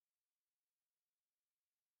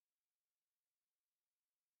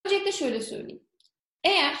Öncelikle şöyle söyleyeyim.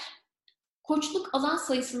 Eğer koçluk alan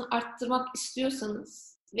sayısını arttırmak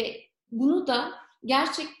istiyorsanız ve bunu da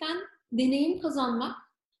gerçekten deneyim kazanmak,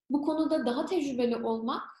 bu konuda daha tecrübeli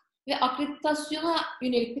olmak ve akreditasyona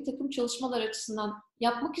yönelik bir takım çalışmalar açısından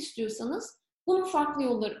yapmak istiyorsanız bunun farklı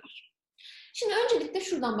yolları var. Şimdi öncelikle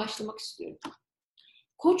şuradan başlamak istiyorum.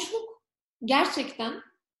 Koçluk gerçekten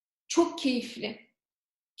çok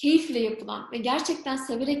keyifle yapılan ve gerçekten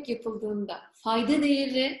severek yapıldığında fayda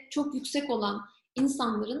değeri çok yüksek olan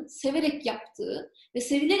insanların severek yaptığı ve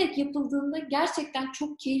sevilerek yapıldığında gerçekten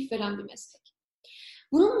çok keyif veren bir meslek.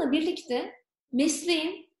 Bununla birlikte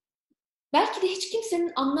mesleğin belki de hiç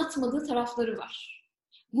kimsenin anlatmadığı tarafları var.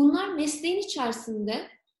 Bunlar mesleğin içerisinde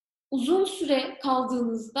uzun süre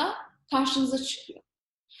kaldığınızda karşınıza çıkıyor.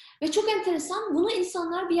 Ve çok enteresan, bunu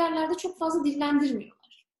insanlar bir yerlerde çok fazla dillendirmiyorlar.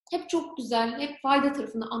 Hep çok güzel, hep fayda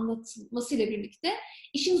tarafını anlatılmasıyla birlikte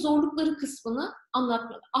işin zorlukları kısmını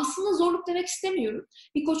anlatmıyorlar. Aslında zorluk demek istemiyorum.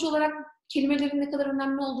 Bir koç olarak kelimelerin ne kadar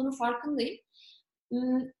önemli olduğunu farkındayım.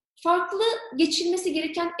 Farklı geçilmesi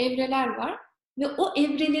gereken evreler var ve o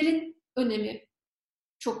evrelerin önemi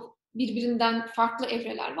çok birbirinden farklı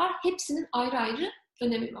evreler var. Hepsinin ayrı ayrı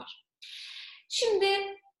önemi var. Şimdi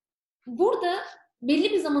burada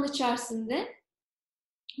belli bir zaman içerisinde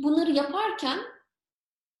bunları yaparken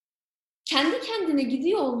kendi kendine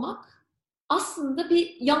gidiyor olmak aslında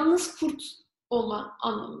bir yalnız kurt olma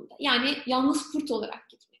anlamında. Yani yalnız kurt olarak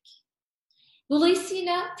gitmek.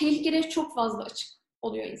 Dolayısıyla tehlikeleri çok fazla açık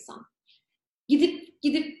oluyor insan.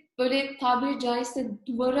 Gidip böyle tabiri caizse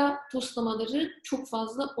duvara toslamaları çok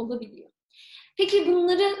fazla olabiliyor. Peki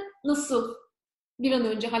bunları nasıl bir an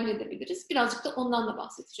önce halledebiliriz? Birazcık da ondan da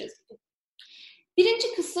bahsedeceğiz.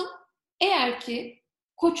 Birinci kısım, eğer ki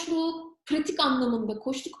koçluğu pratik anlamında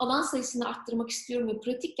koçluk alan sayısını arttırmak istiyorum ve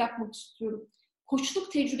pratik yapmak istiyorum,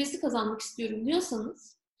 koçluk tecrübesi kazanmak istiyorum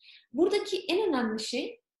diyorsanız, buradaki en önemli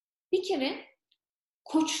şey bir kere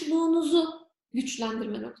koçluğunuzu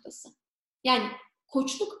güçlendirme noktası. Yani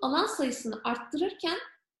koçluk alan sayısını arttırırken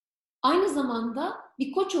aynı zamanda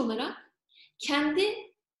bir koç olarak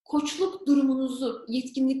kendi koçluk durumunuzu,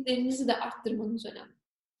 yetkinliklerinizi de arttırmanız önemli.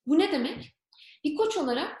 Bu ne demek? Bir koç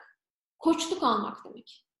olarak koçluk almak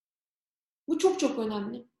demek. Bu çok çok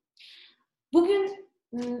önemli. Bugün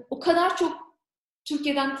o kadar çok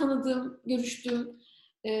Türkiye'den tanıdığım, görüştüğüm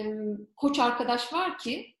koç arkadaş var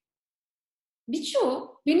ki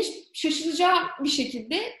birçoğu beni şaşıracağı bir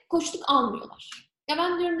şekilde koçluk almıyorlar. Ya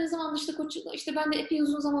ben diyorum ne zaman işte koçluk, işte ben de epey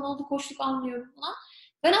uzun zaman oldu koçluk almıyorum falan.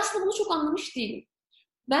 Ben aslında bunu çok anlamış değilim.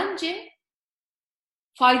 Bence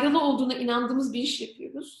faydalı olduğuna inandığımız bir iş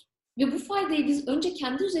yapıyoruz. Ve bu faydayı biz önce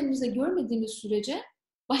kendi üzerimizde görmediğimiz sürece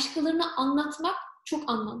başkalarına anlatmak çok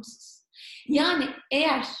anlamsız. Yani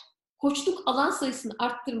eğer koçluk alan sayısını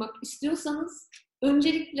arttırmak istiyorsanız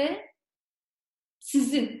öncelikle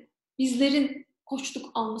bizlerin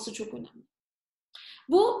koçluk alması çok önemli.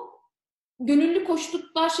 Bu gönüllü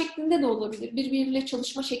koçluklar şeklinde de olabilir, birbiriyle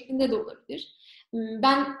çalışma şeklinde de olabilir.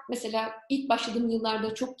 Ben mesela ilk başladığım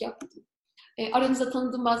yıllarda çok yaptım. Aranızda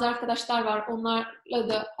tanıdığım bazı arkadaşlar var. Onlarla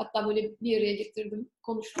da hatta böyle bir araya getirdim.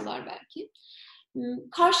 Konuştular belki.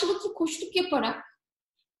 Karşılıklı koçluk yaparak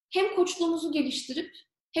hem koçluğumuzu geliştirip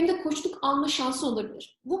hem de koçluk alma şansı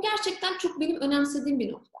olabilir. Bu gerçekten çok benim önemsediğim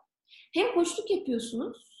bir nokta. Hem koçluk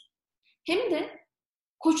yapıyorsunuz hem de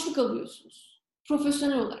koçluk alıyorsunuz.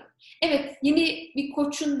 Profesyonel olarak. Evet, yeni bir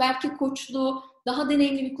koçun belki koçluğu daha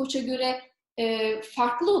deneyimli bir koça göre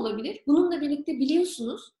farklı olabilir. Bununla birlikte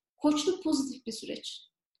biliyorsunuz koçluk pozitif bir süreç.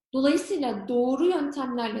 Dolayısıyla doğru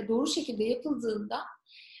yöntemlerle doğru şekilde yapıldığında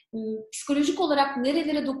psikolojik olarak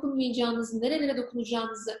nerelere dokunmayacağınızı, nerelere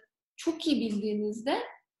dokunacağınızı çok iyi bildiğinizde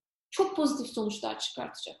çok pozitif sonuçlar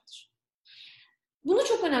çıkartacaktır. Bunu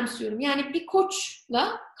çok önemsiyorum. Yani bir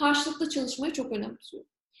koçla karşılıklı çalışmayı çok önemsiyorum.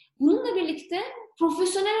 Bununla birlikte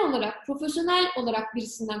profesyonel olarak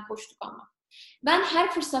birisinden koçluk almak. Ben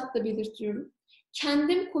her fırsatta belirtiyorum.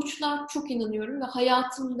 Kendim koçluğa çok inanıyorum ve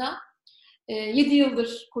hayatımda 7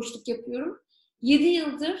 yıldır koçluk yapıyorum. 7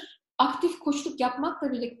 yıldır aktif koçluk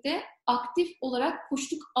yapmakla birlikte aktif olarak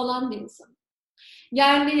koçluk alan bir insanım.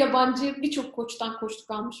 Yerli, yabancı birçok koçtan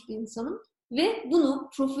koçluk almış bir insanım ve bunu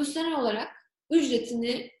profesyonel olarak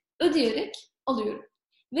ücretini ödeyerek alıyorum.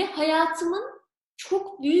 Ve hayatımın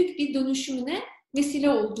çok büyük bir dönüşümüne vesile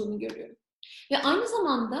olduğunu görüyorum. Ve aynı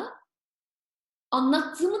zamanda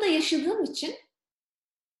anlattığımı da yaşadığım için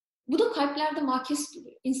bu da kalplerde makes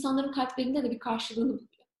buluyor. İnsanların kalplerinde de bir karşılığını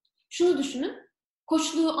buluyor. Şunu düşünün,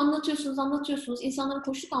 koçluğu anlatıyorsunuz, insanların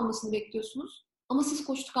koçluk almasını bekliyorsunuz ama siz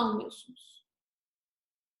koçluk almıyorsunuz.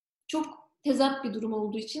 Çok tezat bir durum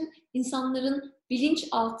olduğu için insanların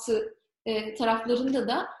bilinçaltı taraflarında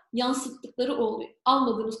da yansıttıkları oluyor.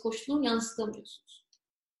 Almadığınız koçluğu yansıtamıyorsunuz.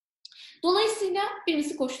 Dolayısıyla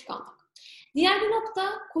birincisi koçluk almak. Diğer bir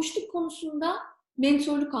nokta koçluk konusunda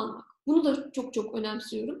mentörlük almak. Bunu da çok çok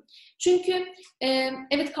önemsiyorum. Çünkü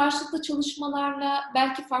evet karşılıklı çalışmalarla,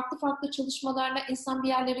 belki farklı farklı çalışmalarla insan bir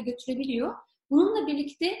yerlere götürebiliyor. Bununla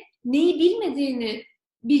birlikte neyi bilmediğini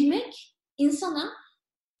bilmek insana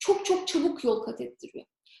çok çok çabuk yol kat ettiriyor.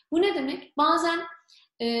 Bu ne demek? Bazen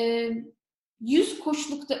 100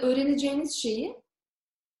 koçlukta öğreneceğiniz şeyi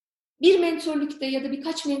bir mentörlükte ya da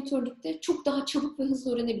birkaç mentörlükte çok daha çabuk ve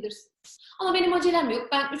hızlı öğrenebilirsiniz. Ama benim acelem yok,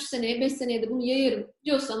 ben 3 seneye, 5 seneye de bunu yayarım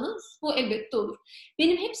diyorsanız bu elbette olur.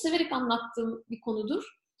 Benim hep severek anlattığım bir konudur.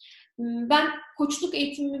 Ben koçluk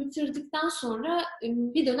eğitimimi bitirdikten sonra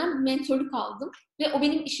bir dönem mentörlük aldım ve o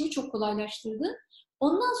benim işimi çok kolaylaştırdı.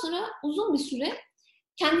 Ondan sonra uzun bir süre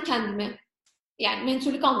kendi kendime, yani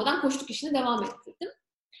mentörlük almadan koçluk işine devam ettirdim.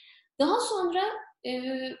 Daha sonra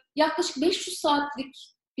yaklaşık 500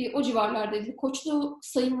 saatlik o civarlardaydı bir koçluğu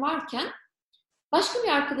sayım varken başka bir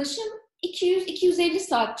arkadaşım 200-250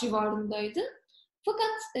 saat civarındaydı.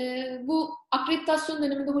 Fakat bu akreditasyon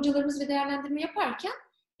döneminde hocalarımız ve değerlendirme yaparken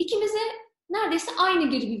ikimize neredeyse aynı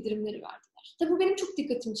geri bildirimleri verdiler. Tabii bu benim çok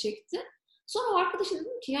dikkatimi çekti. Sonra o arkadaşa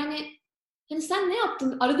dedim ki yani hani sen ne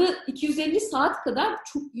yaptın? Arada 250 saat kadar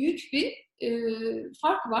çok büyük bir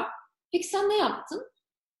fark var. Peki sen ne yaptın?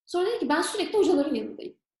 Sonra dedi ki ben sürekli hocaların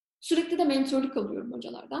yanındayım. Sürekli de mentörlük alıyorum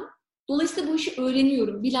hocalardan. Dolayısıyla bu işi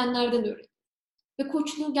öğreniyorum, bilenlerden öğreniyorum. Ve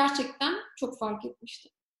koçluğu gerçekten çok fark etmişti.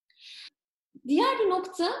 Diğer bir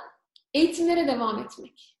nokta eğitimlere devam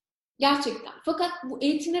etmek. Gerçekten. Fakat bu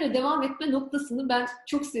eğitimlere devam etme noktasını ben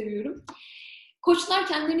çok seviyorum. Koçlar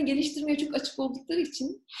kendilerini geliştirmeye çok açık oldukları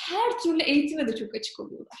için her türlü eğitime de çok açık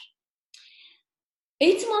oluyorlar.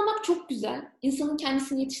 Eğitim almak çok güzel. İnsanın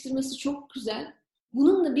kendisini yetiştirmesi çok güzel.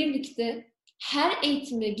 Bununla birlikte her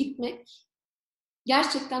eğitime gitmek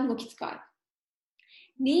gerçekten vakit kaybı.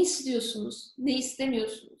 Ne istiyorsunuz, ne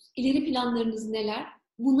istemiyorsunuz, ileri planlarınız neler?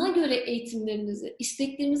 Buna göre eğitimlerinizi,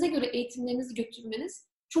 isteklerinize göre eğitimlerinizi götürmeniz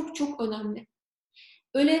çok çok önemli.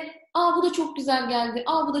 Öyle, bu da çok güzel geldi,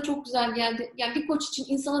 bu da çok güzel geldi. Yani bir koç için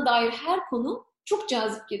insana dair her konu çok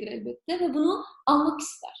cazip gelir elbette ve bunu almak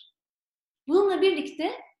ister. Bununla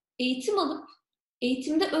birlikte eğitim alıp,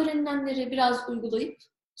 eğitimde öğrenilenleri biraz uygulayıp,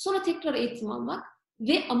 sonra tekrar eğitim almak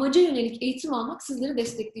ve amaca yönelik eğitim almak sizleri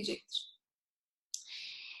destekleyecektir.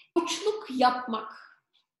 Koçluk yapmak.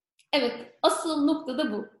 Evet, asıl nokta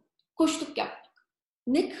da bu. Koçluk yapmak.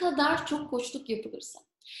 Ne kadar çok koçluk yapılırsa.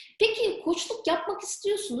 Peki koçluk yapmak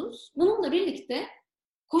istiyorsunuz. Bununla birlikte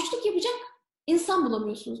koçluk yapacak insan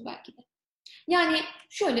bulamıyorsunuz belki de. Yani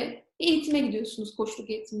şöyle bir eğitime gidiyorsunuz koçluk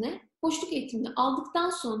eğitimine. Koçluk eğitimini aldıktan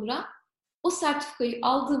sonra o sertifikayı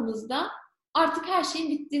aldığımızda artık her şeyin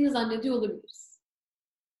bittiğini zannediyor olabiliriz.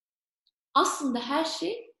 Aslında her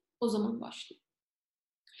şey o zaman başlıyor.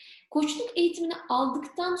 Koçluk eğitimini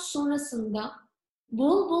aldıktan sonrasında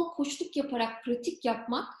bol bol koçluk yaparak pratik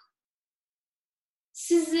yapmak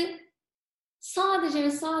sizi sadece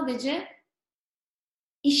ve sadece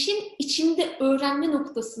işin içinde öğrenme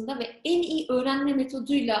noktasında ve en iyi öğrenme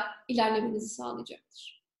metoduyla ilerlemenizi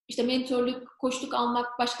sağlayacaktır. İşte mentörlük, koçluk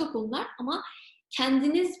almak başka konular ama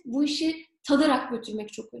kendiniz bu işi tadarak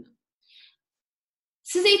götürmek çok önemli.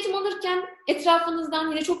 Siz eğitim alırken etrafınızdan,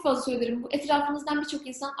 yine çok fazla söylerim, bu etrafınızdan birçok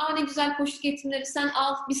insan ne güzel koçluk eğitimleri sen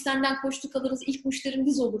al, biz senden koçluk alırız, ilk müşterin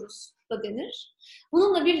biz oluruz da denir.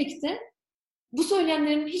 Bununla birlikte bu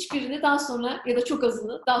söyleyenlerin hiçbirini daha sonra ya da çok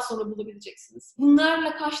azını daha sonra bulabileceksiniz.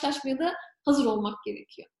 Bunlarla karşılaşmaya da hazır olmak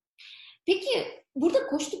gerekiyor. Peki burada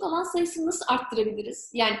koçluk alan sayısını nasıl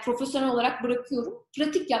arttırabiliriz? Yani profesyonel olarak bırakıyorum,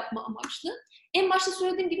 pratik yapma amaçlı. En başta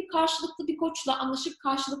söylediğim gibi karşılıklı bir koçla anlaşıp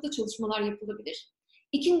karşılıklı çalışmalar yapılabilir.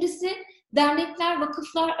 İkincisi dernekler,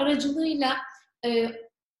 vakıflar aracılığıyla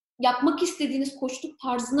yapmak istediğiniz koçluk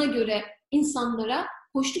tarzına göre insanlara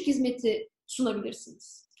koçluk hizmeti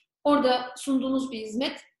sunabilirsiniz. Orada sunduğunuz bir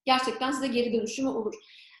hizmet gerçekten size geri dönüşümü olur.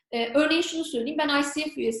 Örneğin şunu söyleyeyim, ben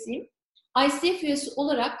ICF üyesiyim. ICF üyesi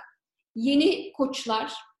olarak yeni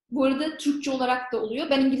koçlar, bu arada Türkçe olarak da oluyor,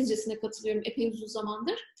 ben İngilizcesine katılıyorum epey uzun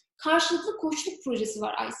zamandır. Karşılıklı koçluk projesi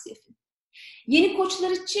var ICF'in. Yeni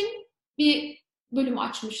koçlar için bir bölüm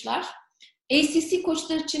açmışlar. ACC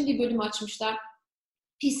koçlar için bir bölüm açmışlar.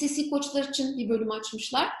 PCC koçlar için bir bölüm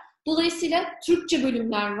açmışlar. Dolayısıyla Türkçe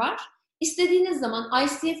bölümler var. İstediğiniz zaman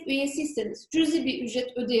ICF üyesiyseniz cüzi bir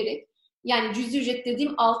ücret ödeyerek, yani cüzi ücret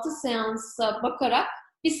dediğim 6 seansa bakarak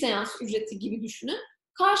bir seans ücreti gibi düşünün.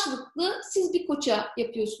 Karşılıklı siz bir koça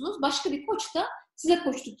yapıyorsunuz. Başka bir koç da size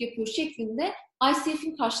koçluk yapıyor şeklinde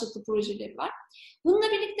ICF'in karşılıklı projeleri var.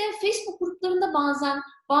 Bununla birlikte Facebook gruplarında bazen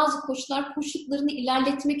bazı koçlar koçluklarını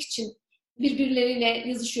ilerletmek için birbirleriyle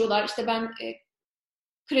yazışıyorlar. İşte ben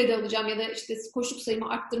kredi alacağım ya da işte koçluk sayımı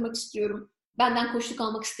arttırmak istiyorum. Benden koçluk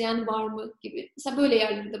almak isteyen var mı gibi. Mesela böyle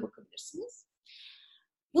yerlere de bakabilirsiniz.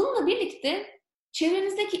 Bununla birlikte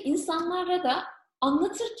çevrenizdeki insanlara da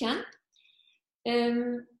anlatırken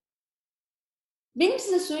benim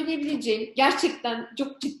size söyleyebileceğim, gerçekten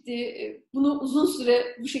çok ciddi, bunu uzun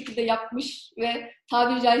süre bu şekilde yapmış ve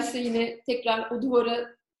tabiri caizse yine tekrar o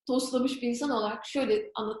duvara toslamış bir insan olarak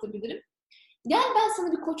şöyle anlatabilirim. Gel ben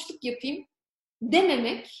sana bir koçluk yapayım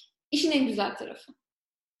dememek işin en güzel tarafı.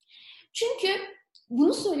 Çünkü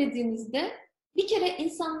bunu söylediğinizde bir kere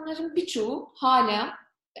insanların birçoğu hala,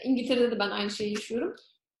 İngiltere'de de ben aynı şeyi yaşıyorum,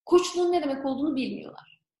 koçluğun ne demek olduğunu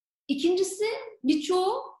bilmiyorlar. İkincisi,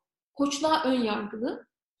 birçoğu koçluğa ön yargılı.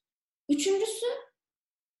 Üçüncüsü,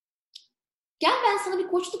 gel ben sana bir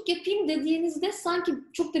koçluk yapayım dediğinizde sanki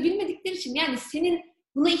çok da bilmedikleri için, yani senin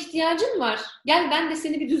buna ihtiyacın var, gel ben de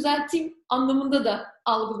seni bir düzelteyim anlamında da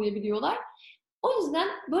algılayabiliyorlar. O yüzden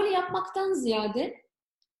böyle yapmaktan ziyade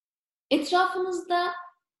etrafınızda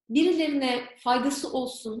birilerine faydası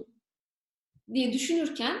olsun diye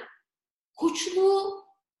düşünürken koçluğu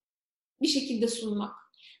bir şekilde sunmak.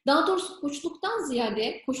 Daha doğrusu koçluktan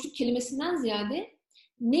ziyade, koçluk kelimesinden ziyade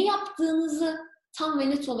ne yaptığınızı tam ve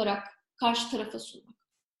net olarak karşı tarafa sunmak.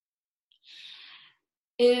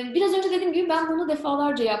 Biraz önce dediğim gibi ben bunu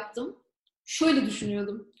defalarca yaptım. Şöyle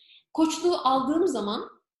düşünüyordum. Koçluğu aldığım zaman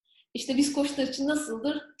işte biz koçlar için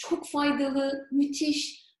nasıldır? Çok faydalı,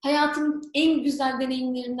 müthiş, hayatımın en güzel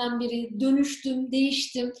deneyimlerinden biri. Dönüştüm,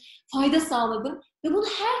 değiştim, fayda sağladım ve bunu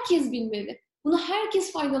herkes bilmeli. Bunu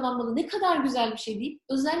herkes faydalanmalı. Ne kadar güzel bir şey değil.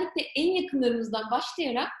 Özellikle en yakınlarımızdan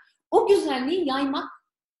başlayarak o güzelliği yaymak,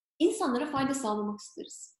 insanlara fayda sağlamak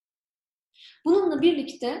isteriz. Bununla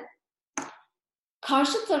birlikte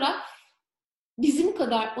karşı taraf bizim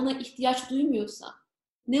kadar ona ihtiyaç duymuyorsa,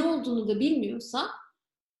 ne olduğunu da bilmiyorsa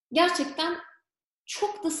gerçekten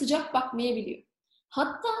çok da sıcak bakmayabiliyor.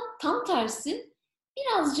 Hatta tam tersi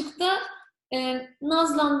birazcık da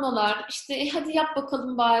nazlanmalar, işte hadi yap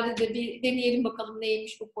bakalım bari de bir deneyelim bakalım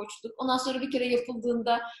neymiş bu koçluk. Ondan sonra bir kere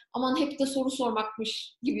yapıldığında aman hep de soru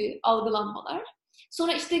sormakmış gibi algılanmalar.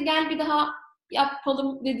 Sonra işte gel bir daha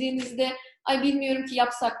yapalım dediğinizde ay bilmiyorum ki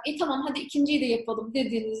yapsak. Tamam hadi ikinciyi de yapalım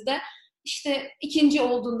dediğinizde işte ikinci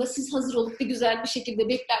olduğunda siz hazır olup bir güzel bir şekilde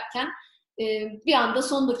beklerken bir anda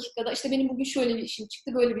son dakikada işte benim bugün şöyle bir işim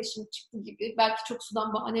çıktı, böyle bir işim çıktı gibi belki çok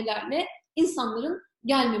sudan bahanelerle insanların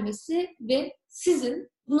gelmemesi ve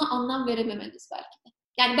sizin buna anlam verememeniz belki de.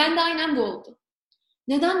 Yani bende aynen bu oldu.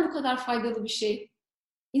 Neden bu kadar faydalı bir şey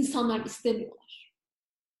insanlar istemiyorlar?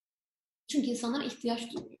 Çünkü insanlar ihtiyaç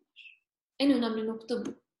duyuyorlar. En önemli nokta bu.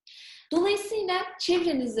 Dolayısıyla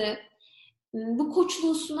çevrenize bu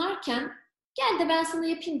koçluğu sunarken gel de ben sana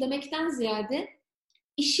yapayım demekten ziyade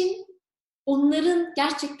işin onların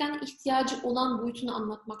gerçekten ihtiyacı olan boyutunu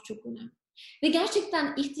anlatmak çok önemli. Ve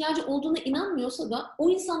gerçekten ihtiyacı olduğuna inanmıyorsa da o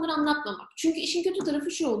insanlara anlatmamak. Çünkü işin kötü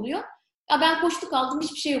tarafı şu oluyor. Ya ben koçluk aldım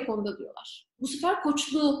hiçbir şey yok onda diyorlar. Bu sefer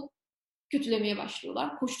koçluğu kötülemeye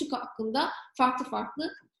başlıyorlar. Koçluk hakkında farklı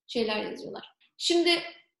farklı şeyler yazıyorlar. Şimdi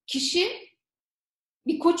kişi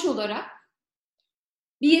bir koç olarak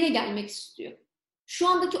bir yere gelmek istiyor. Şu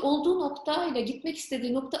andaki olduğu nokta ile gitmek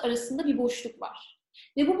istediği nokta arasında bir boşluk var.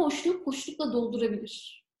 Ve bu boşluğu koçlukla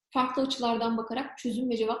doldurabilir. Farklı açılardan bakarak çözüm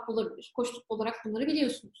ve cevap bulabilir. Koçluk olarak bunları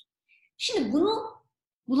biliyorsunuz. Şimdi bunu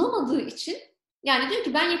bulamadığı için yani diyor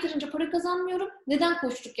ki ben yeterince para kazanmıyorum. Neden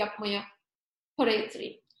koçluk yapmaya para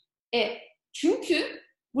yatırayım? Çünkü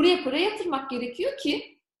buraya para yatırmak gerekiyor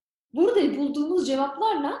ki burada bulduğumuz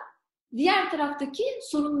cevaplarla diğer taraftaki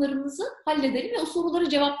sorunlarımızı halledelim ve o soruları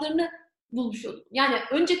cevaplarını bulmuş olalım. Yani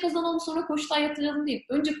önce kazanalım sonra koçluğa yatıralım değil.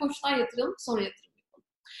 Önce koçluğa yatıralım sonra yatırım yapalım.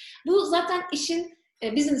 Bu zaten işin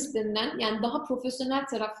business denilen yani daha profesyonel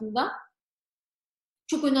tarafında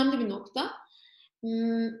çok önemli bir nokta.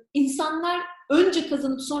 İnsanlar önce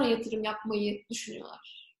kazanıp sonra yatırım yapmayı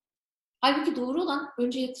düşünüyorlar. Halbuki doğru olan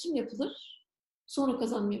önce yatırım yapılır, sonra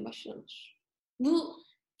kazanmaya başlanır. Bu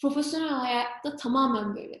profesyonel hayatta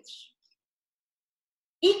tamamen böyledir.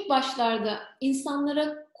 İlk başlarda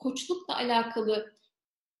insanlara koçlukla alakalı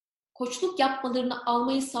koçluk yapmalarını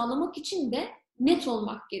almayı sağlamak için de net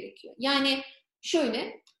olmak gerekiyor. Yani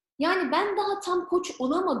şöyle, yani ben daha tam koç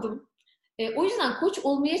olamadım. O yüzden koç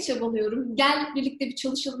olmaya çabalıyorum. Gel birlikte bir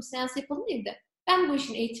çalışalım, seans yapalım değil de ben bu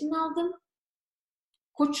işin eğitimini aldım.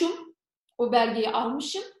 Koçum, o belgeyi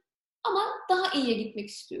almışım ama daha iyiye gitmek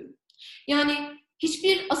istiyorum. Yani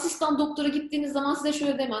Hiçbir asistan doktora gittiğiniz zaman size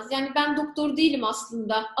şöyle demez. Yani ben doktor değilim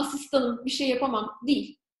aslında, asistanım, bir şey yapamam.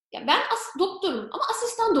 Değil. Yani ben doktorum ama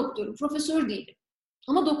asistan doktorum, profesör değilim.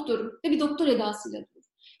 Ama doktorum ve bir doktor edasıyla durur.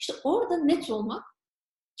 İşte orada net olmak,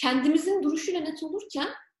 kendimizin duruşuyla net olurken,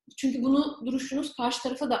 çünkü bunu duruşunuz karşı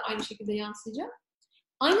tarafa da aynı şekilde yansıyacak.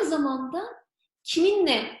 Aynı zamanda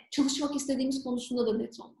kiminle çalışmak istediğimiz konusunda da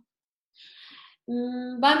net olmak.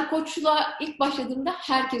 Ben koçla ilk başladığımda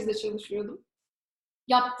herkesle çalışıyordum.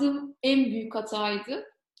 Yaptığım en büyük hataydı.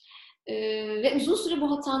 Ve uzun süre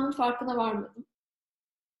bu hatanın farkına varmadım.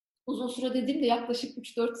 Uzun süre dediğimde yaklaşık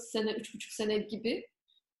 3-4 sene, 3,5 sene gibi.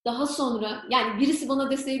 Daha sonra yani birisi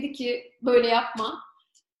bana deseydi ki böyle yapma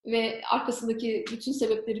ve arkasındaki bütün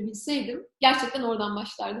sebepleri bilseydim gerçekten oradan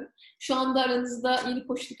başlardım. Şu anda aranızda yeni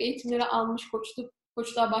koçluk eğitimleri almış,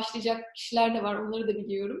 koçluğa başlayacak kişiler de var, onları da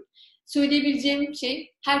biliyorum. Söyleyebileceğim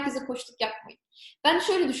şey, herkese koçluk yapmayın. Ben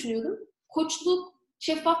şöyle düşünüyordum, koçluk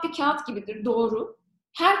şeffaf bir kağıt gibidir, doğru.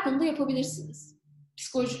 Her konuda yapabilirsiniz.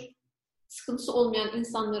 Psikolojik sıkıntısı olmayan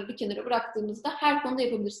insanları bir kenara bıraktığımızda her konuda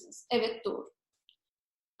yapabilirsiniz. Evet, doğru.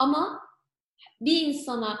 Ama bir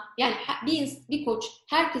insana, yani bir koç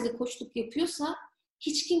herkese koçluk yapıyorsa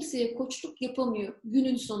hiç kimseye koçluk yapamıyor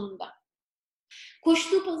günün sonunda.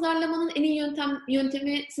 Koçluğu pazarlamanın en iyi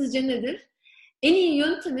yöntemi sizce nedir? En iyi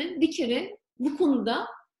yöntemi bir kere bu konuda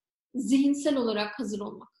zihinsel olarak hazır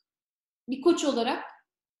olmak. Bir koç olarak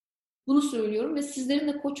bunu söylüyorum ve sizlerin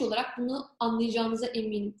de koç olarak bunu anlayacağınıza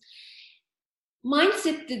eminim.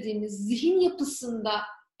 Mindset dediğimiz zihin yapısında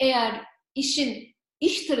eğer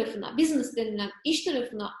iş tarafına, business denilen iş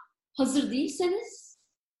tarafına hazır değilseniz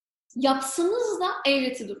yapsanız da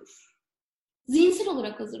eğreti durur. Zihinsel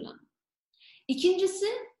olarak hazırlanın. İkincisi,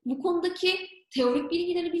 bu konudaki teorik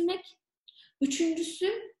bilgileri bilmek.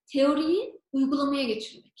 Üçüncüsü, teoriyi uygulamaya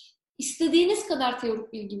geçirmek. İstediğiniz kadar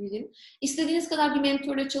teorik bilgi bilin, istediğiniz kadar bir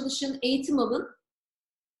mentorla çalışın, eğitim alın.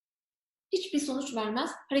 Hiçbir sonuç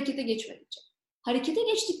vermez harekete geçmedikçe. Harekete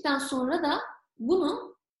geçtikten sonra da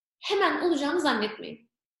bunu hemen olacağını zannetmeyin.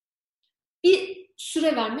 Bir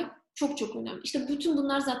süre vermek çok çok önemli. İşte bütün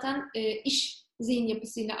bunlar zaten iş zihin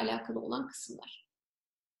yapısıyla alakalı olan kısımlar.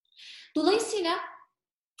 Dolayısıyla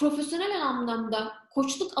profesyonel anlamda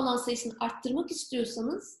koçluk alan sayısını arttırmak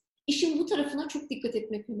istiyorsanız işin bu tarafına çok dikkat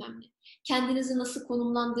etmek önemli. Kendinizi nasıl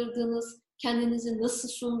konumlandırdığınız, kendinizi nasıl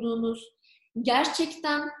sunduğunuz,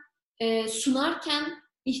 gerçekten sunarken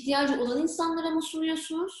ihtiyacı olan insanlara mı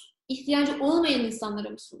sunuyorsunuz, ihtiyacı olmayan insanlara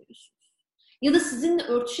mı sunuyorsunuz? Ya da sizinle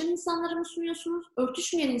örtüşen insanlara mı sunuyorsunuz,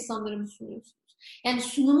 örtüşmeyen insanlara mı sunuyorsunuz? Yani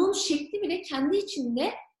sunumun şekli bile kendi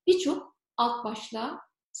içinde birçok alt başlığa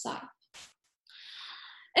sahip.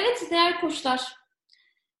 Evet değerli koçlar,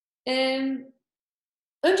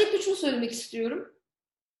 öncelikle şunu söylemek istiyorum.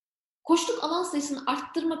 Koçluk alan sayısını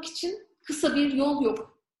arttırmak için kısa bir yol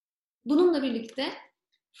yok. Bununla birlikte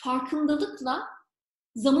farkındalıkla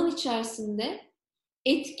zaman içerisinde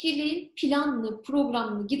etkili, planlı,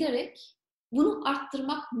 programlı giderek bunu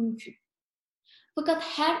arttırmak mümkün. Fakat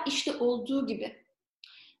her işte olduğu gibi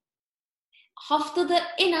haftada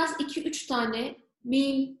en az 2-3 tane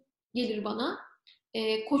mail gelir bana.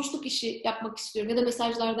 Koçluk işi yapmak istiyorum ya da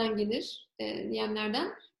mesajlardan gelir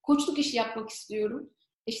diyenlerden. Koçluk işi yapmak istiyorum.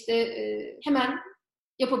 İşte hemen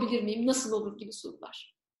yapabilir miyim? Nasıl olur gibi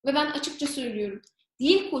sorular. Ve ben açıkça söylüyorum.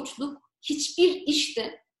 Değil koçluk hiçbir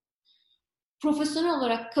işte profesyonel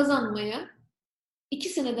olarak kazanmaya 2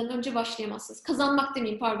 seneden önce başlayamazsınız. Kazanmak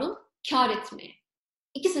demeyeyim pardon, kar etmeye.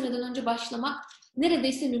 2 seneden önce başlamak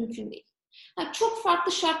neredeyse mümkün değil. Çok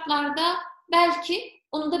farklı şartlarda belki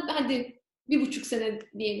onu da hadi 1,5 sene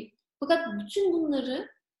diyelim. Fakat bütün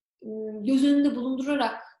bunları göz önünde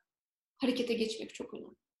bulundurarak harekete geçmek çok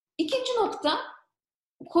önemli. İkinci nokta,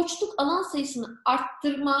 koçluk alan sayısını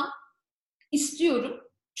arttırma istiyorum.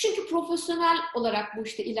 Çünkü profesyonel olarak bu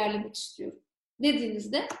işte ilerlemek istiyorum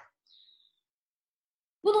dediğinizde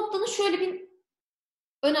bu noktanın şöyle bir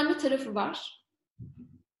önemli tarafı var.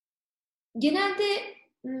 Genelde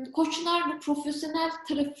koçlar bu profesyonel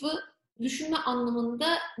tarafı düşünme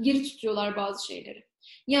anlamında geri tutuyorlar bazı şeyleri.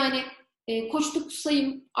 Yani koçluk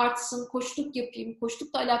sayım artsın, koçluk yapayım,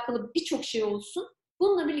 koçlukla alakalı birçok şey olsun.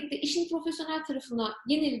 Bununla birlikte işin profesyonel tarafına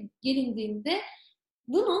gelindiğinde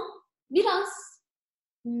bunu biraz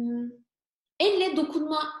elle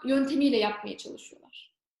dokunma yöntemiyle yapmaya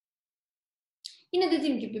çalışıyorlar. Yine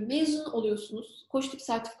dediğim gibi mezun oluyorsunuz, koçluk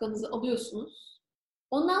sertifikanızı alıyorsunuz.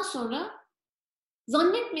 Ondan sonra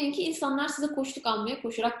zannetmeyin ki insanlar size koçluk almaya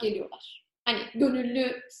koşarak geliyorlar. Hani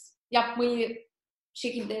gönüllü yapmayı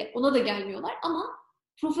şekilde ona da gelmiyorlar ama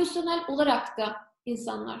profesyonel olarak da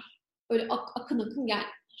insanlar öyle akın akın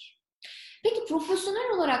gelmiyorlar. Peki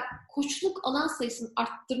profesyonel olarak koçluk alan sayısını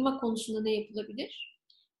arttırma konusunda ne yapılabilir?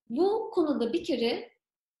 Bu konuda bir kere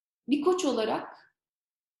bir koç olarak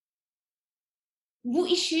bu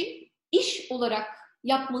işi iş olarak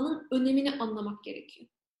yapmanın önemini anlamak gerekiyor.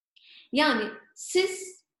 Yani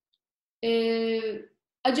siz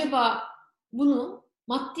acaba bunu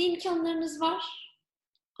maddi imkanlarınız var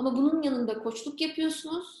ama bunun yanında koçluk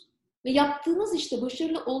yapıyorsunuz ve yaptığınız işte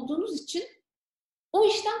başarılı olduğunuz için o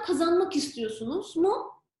işten kazanmak istiyorsunuz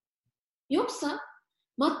mu? Yoksa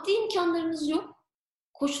maddi imkanlarınız yok,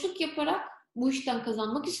 koçluk yaparak bu işten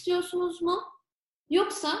kazanmak istiyorsunuz mu?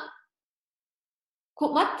 Yoksa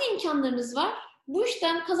maddi imkanlarınız var, bu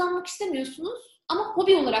işten kazanmak istemiyorsunuz ama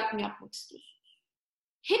hobi olarak mı yapmak istiyorsunuz?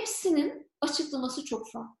 Hepsinin açıklaması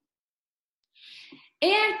çok farklı.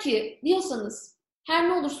 Eğer ki diyorsanız her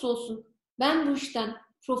ne olursa olsun ben bu işten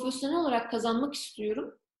profesyonel olarak kazanmak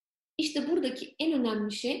istiyorum. İşte buradaki en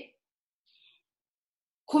önemli şey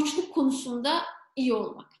koçluk konusunda iyi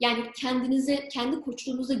olmak. Yani kendinize, kendi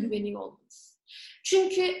koçluğunuza güveniyor olmanız.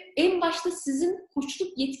 Çünkü en başta sizin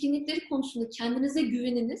koçluk yetkinlikleri konusunda kendinize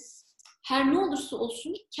güveniniz, her ne olursa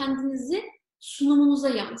olsun kendinizi sunumunuza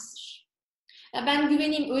yansır. Ya ben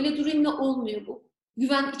güveneyim, öyle durayım da olmuyor bu.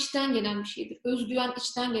 Güven içten gelen bir şeydir. Özgüven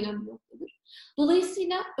içten gelen bir noktadır.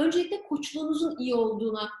 Dolayısıyla öncelikle koçluğunuzun iyi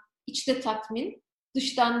olduğuna içte tatmin,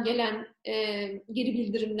 dıştan gelen geri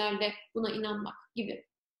bildirimlerle buna inanmak gibi.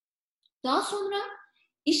 Daha sonra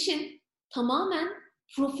işin tamamen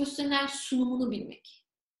profesyonel sunumunu bilmek.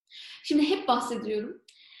 Şimdi hep bahsediyorum.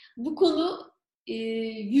 Bu konu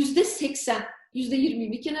 %80,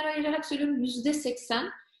 %20'yi bir kenara ayırarak söylüyorum,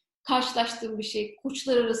 %80 karşılaştığım bir şey.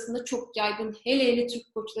 Koçlar arasında çok yaygın, hele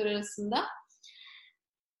Türk koçlar arasında.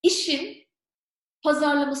 İşin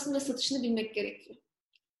pazarlamasını ve satışını bilmek gerekiyor.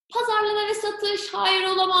 Pazarlama ve satış, hayır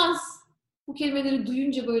olamaz. Bu kelimeleri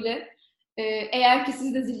duyunca böyle, eğer ki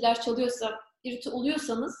sizde ziller çalıyorsa, irite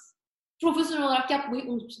oluyorsanız, profesyonel olarak yapmayı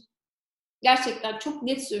unutun. Gerçekten çok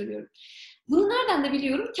net söylüyorum. Bunu nereden de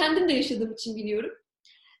biliyorum? Kendim de yaşadığım için biliyorum.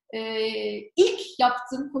 İlk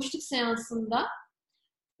yaptığım koçluk seansında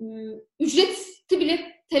ücreti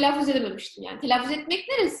bile telaffuz edememiştim. Yani telaffuz etmek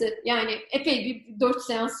neresi? Yani epey bir 4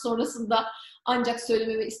 seans sonrasında ancak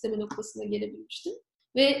söyleme ve isteme noktasına gelebilmiştim.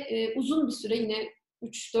 Ve uzun bir süre, yine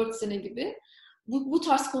 3-4 sene gibi bu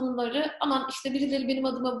tarz konuları, aman işte birileri benim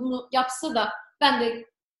adıma bunu yapsa da ben de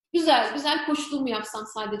güzel güzel koçluğumu yapsam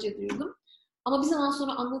sadece diyordum. Ama bir zaman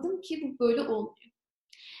sonra anladım ki bu böyle olmuyor.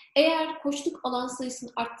 Eğer koçluk alan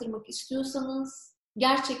sayısını arttırmak istiyorsanız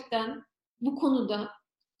gerçekten bu konuda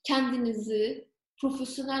kendinizi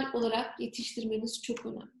profesyonel olarak yetiştirmeniz çok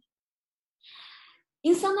önemli.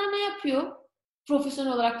 İnsanlar ne yapıyor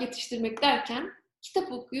profesyonel olarak yetiştirmek derken?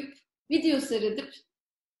 Kitap okuyup, video seyredip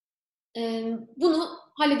bunu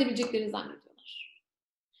halledebileceklerini zannediyorlar.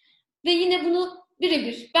 Ve yine bunu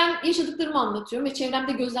birebir ben yaşadıklarımı anlatıyorum ve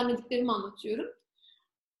çevremde gözlemlediklerimi anlatıyorum.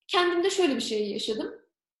 Kendimde şöyle bir şey yaşadım.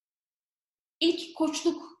 İlk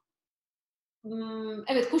koçluk,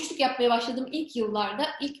 evet koçluk yapmaya başladığım ilk yıllarda,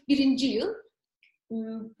 ilk 1. yıl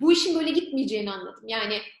bu işin böyle gitmeyeceğini anladım.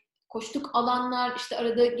 Yani koçluk alanlar işte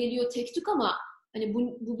arada geliyor tek tük ama hani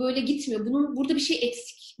bu böyle gitmiyor. Burada bir şey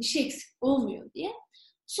eksik olmuyor diye.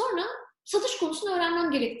 Sonra satış konusunu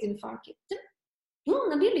öğrenmem gerektiğini fark ettim.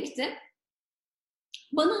 Bununla birlikte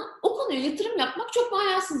bana o konuya yatırım yapmak çok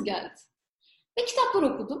manasız geldi. Ve kitaplar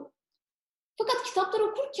okudum. Fakat kitaplar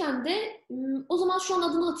okurken de o zaman şu an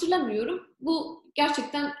adını hatırlamıyorum. Bu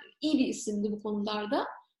gerçekten iyi bir isimdi bu konularda.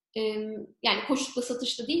 Yani koçlukla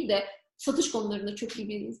satışta değil de satış konularında çok iyi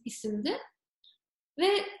bir isimdi.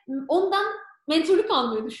 Ve ondan mentörlük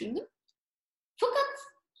almayı düşündüm. Fakat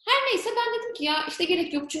her neyse ben dedim ki ya işte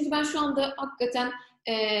gerek yok. Çünkü ben şu anda hakikaten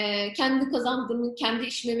kendi kazandığımı kendi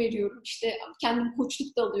işime veriyorum. İşte kendim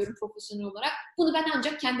koçluk da alıyorum profesyonel olarak. Bunu ben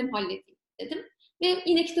ancak kendim halledeyim dedim. Ve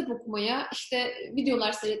yine kitap okumaya, işte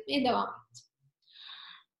videolar seyretmeye devam ettim.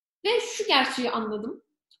 Ve şu gerçeği anladım.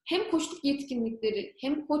 Hem koçluk yetkinlikleri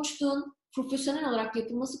hem koçluğun profesyonel olarak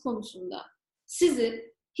yapılması konusunda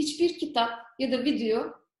sizi hiçbir kitap ya da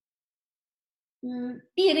video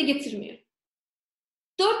bir yere getirmiyor.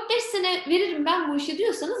 4-5 sene veririm ben bu işe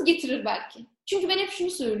diyorsanız getirir belki. Çünkü ben hep şunu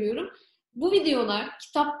söylüyorum. Bu videolar,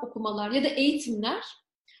 kitap okumalar ya da eğitimler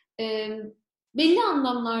belli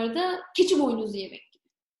anlamlarda keçi boynuzu yemek gibi.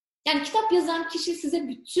 Yani kitap yazan kişi size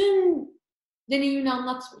bütün deneyimini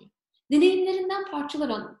anlatmıyor. Deneyimlerinden parçalar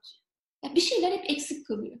anlatıyor. Yani bir şeyler hep eksik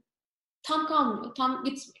kalıyor. Tam kalmıyor, tam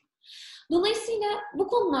gitmiyor. Dolayısıyla bu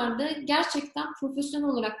konularda gerçekten profesyonel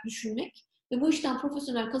olarak düşünmek ve bu işten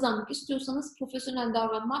profesyonel kazanmak istiyorsanız profesyonel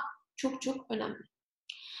davranmak çok çok önemli.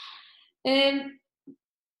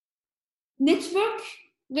 Network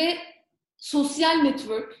ve sosyal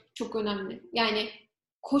network çok önemli. Yani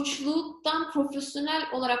koçluktan profesyonel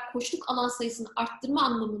olarak koçluk alan sayısını arttırma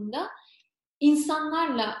anlamında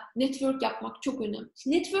insanlarla network yapmak çok önemli.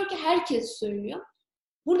 Network'ü herkes söylüyor.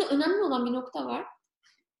 Burada önemli olan bir nokta var.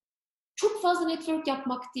 Çok fazla network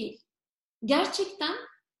yapmak değil. Gerçekten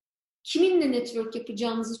kiminle network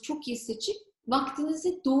yapacağınızı çok iyi seçip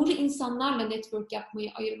vaktinizi doğru insanlarla network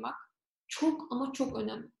yapmayı ayırmak çok ama çok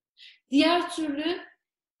önemli. Diğer türlü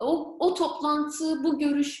o toplantı, bu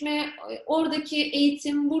görüşme, oradaki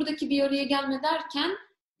eğitim, buradaki bir araya gelme derken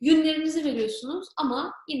günlerinizi veriyorsunuz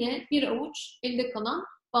ama yine bir avuç elde kalan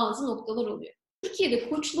bazı noktalar oluyor. Türkiye'de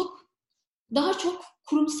koçluk daha çok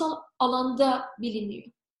kurumsal alanda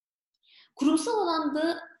biliniyor. Kurumsal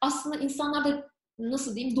alanda aslında insanlar da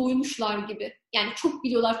nasıl diyeyim doymuşlar gibi. Yani çok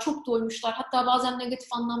biliyorlar, çok doymuşlar. Hatta bazen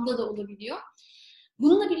negatif anlamda da olabiliyor.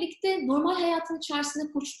 Bununla birlikte normal hayatın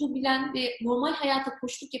içerisinde koçluğu bilen ve normal hayata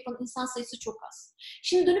koçluk yapan insan sayısı çok az.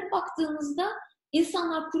 Şimdi dönüp baktığınızda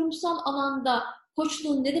insanlar kurumsal alanda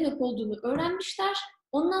koçluğun ne demek olduğunu öğrenmişler.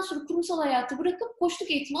 Ondan sonra kurumsal hayatı bırakıp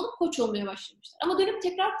koçluk eğitimi alıp koç olmaya başlamışlar. Ama dönüp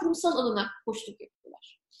tekrar kurumsal alana koçluk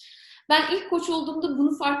yapıyorlar. Ben ilk koç olduğumda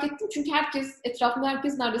bunu fark ettim. Çünkü etrafımda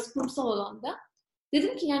herkes neredeyse kurumsal alanda.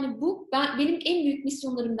 Dedim ki yani benim en büyük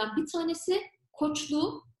misyonlarımdan bir tanesi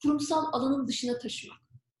koçluğu kurumsal alanın dışına taşımak.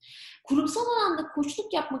 Kurumsal alanda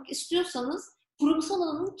koçluk yapmak istiyorsanız kurumsal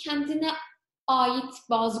alanın kendine ait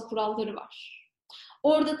bazı kuralları var.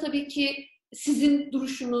 Orada tabii ki sizin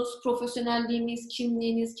duruşunuz, profesyonelliğiniz,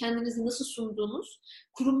 kimliğiniz, kendinizi nasıl sunduğunuz,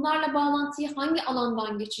 kurumlarla bağlantıyı hangi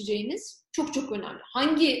alandan geçeceğiniz çok çok önemli.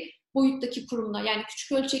 Hangi boyuttaki kurumla, yani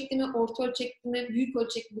küçük ölçekli mi, orta ölçekli mi, büyük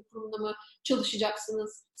ölçekli bir kurumda mı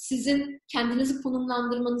çalışacaksınız? Sizin kendinizi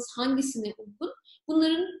konumlandırmanız hangisine uygun?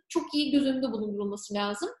 Bunların çok iyi göz önünde bulundurulması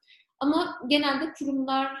lazım. Ama genelde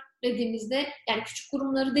kurumlar dediğimizde, yani küçük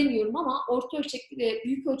kurumları demiyorum ama orta ölçekli ve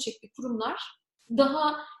büyük ölçekli kurumlar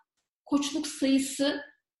daha koçluk sayısı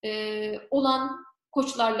olan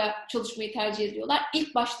koçlarla çalışmayı tercih ediyorlar.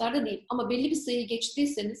 İlk başlarda değil ama belli bir sayıyı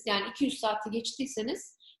geçtiyseniz, yani 200 saati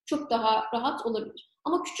geçtiyseniz çok daha rahat olabilir.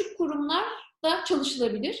 Ama küçük kurumlar da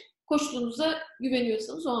çalışılabilir. Koçluğunuza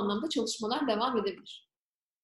güveniyorsanız o anlamda çalışmalar devam edebilir.